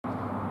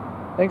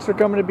Thanks for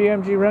coming to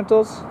BMG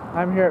Rentals.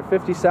 I'm here at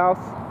 50 South,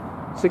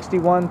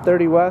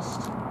 6130 West,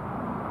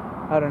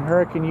 out in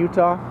Hurricane,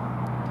 Utah.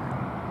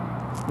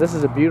 This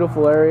is a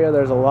beautiful area.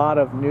 There's a lot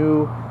of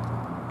new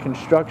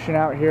construction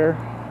out here.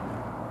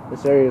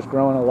 This area is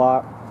growing a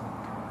lot.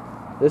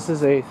 This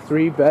is a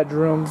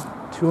 3-bedroom,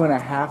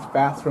 2.5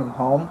 bathroom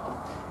home,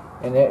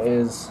 and it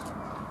is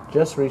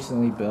just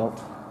recently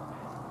built.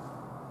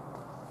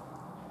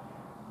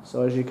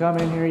 So as you come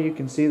in here, you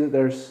can see that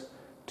there's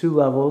 2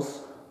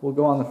 levels. We'll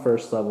go on the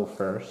first level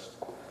first.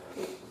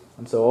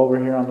 And so over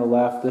here on the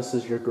left, this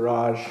is your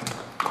garage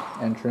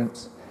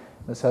entrance.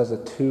 This has a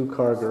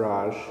 2-car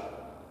garage.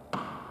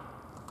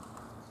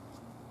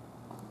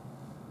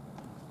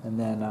 And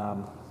then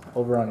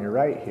over on your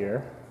right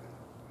here,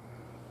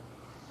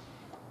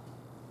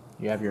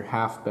 you have your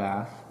half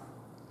bath.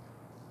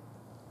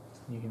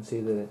 You can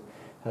see that it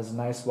has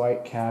nice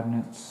white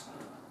cabinets.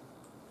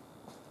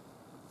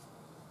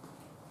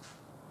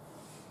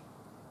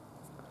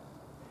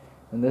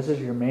 And this is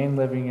your main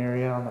living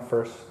area on the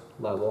first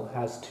level. It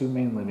has 2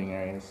 main living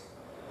areas.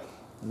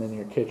 And then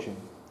your kitchen.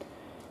 It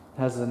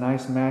has the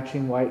nice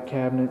matching white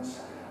cabinets,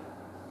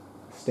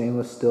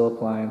 stainless steel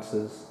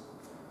appliances,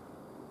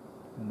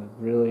 and the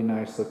really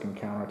nice looking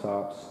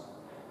countertops.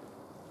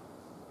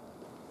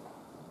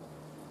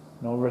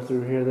 And over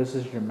through here, this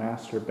is your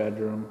master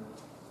bedroom.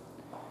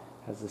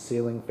 It has the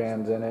ceiling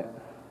fans in it.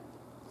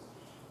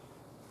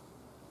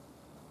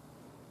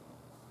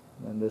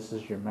 And then this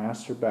is your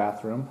master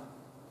bathroom.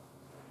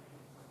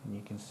 And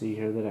you can see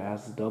here that it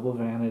has the double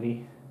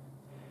vanity,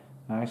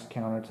 nice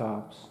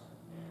countertops,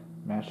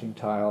 matching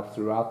tile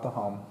throughout the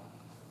home.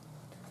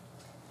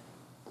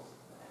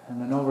 And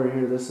then over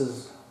here, this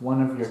is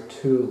one of your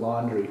 2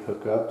 laundry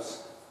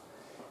hookups.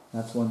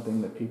 That's one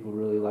thing that people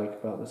really like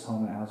about this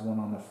home. It has one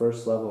on the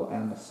first level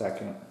and the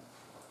second.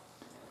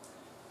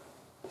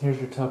 Here's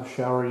your tub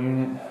shower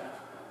unit,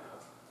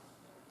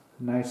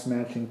 nice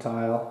matching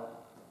tile.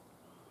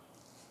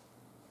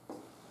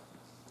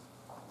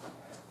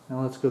 Now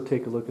let's go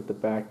take a look at the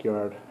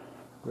backyard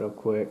real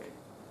quick.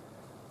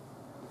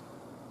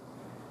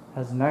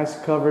 Has a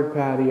nice covered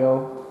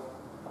patio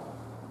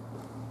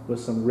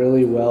with some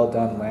really well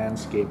done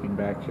landscaping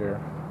back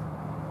here.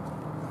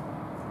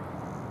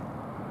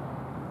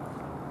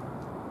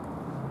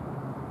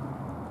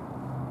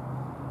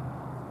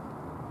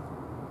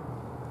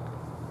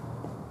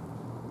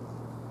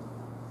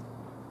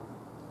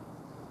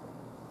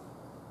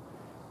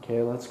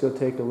 Okay, let's go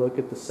take a look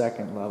at the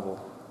second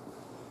level.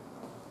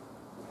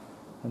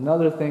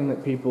 Another thing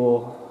that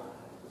people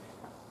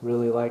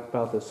really like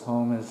about this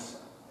home is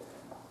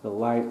the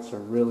lights are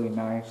really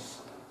nice.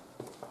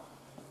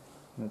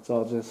 And it's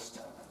all just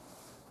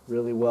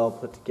really well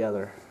put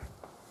together.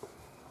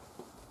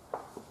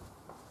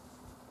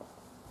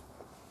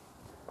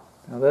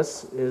 Now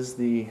this is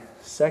the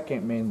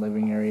second main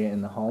living area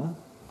in the home.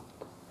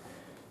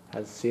 It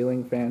has a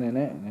ceiling fan in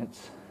it and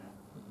it's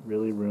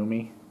really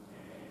roomy.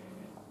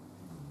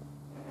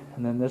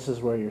 And then this is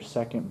where your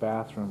second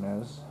bathroom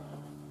is.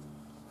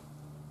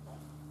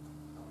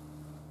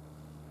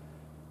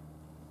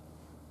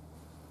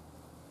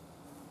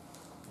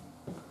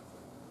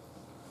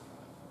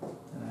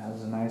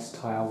 Nice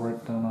tile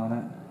work done on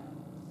it.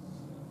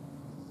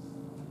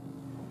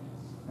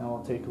 Now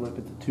we'll take a look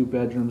at the 2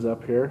 bedrooms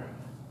up here.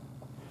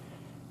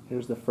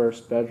 Here's the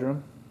first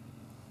bedroom.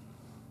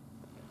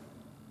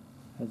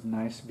 Has a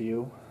nice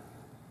view.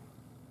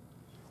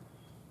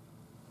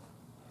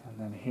 And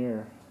then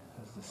here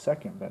is the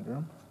second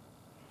bedroom.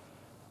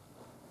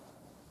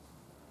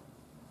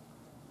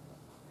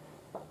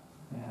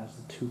 It has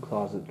the 2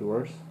 closet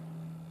doors.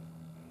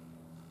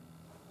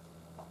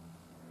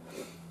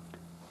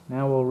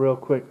 Now we'll real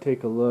quick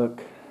take a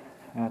look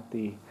at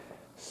the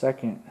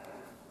second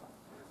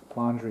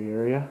laundry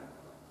area.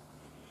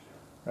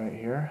 Right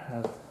here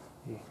has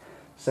the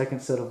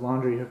second set of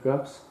laundry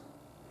hookups.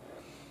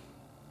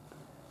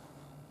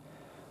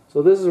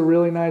 So this is a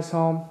really nice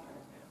home,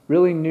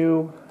 really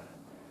new,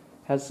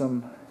 has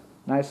some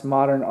nice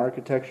modern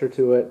architecture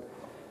to it.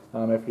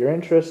 If you're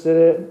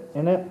interested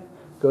in it,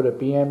 go to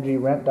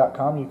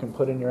bmgrent.com. You can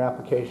put in your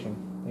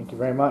application. Thank you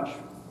very much.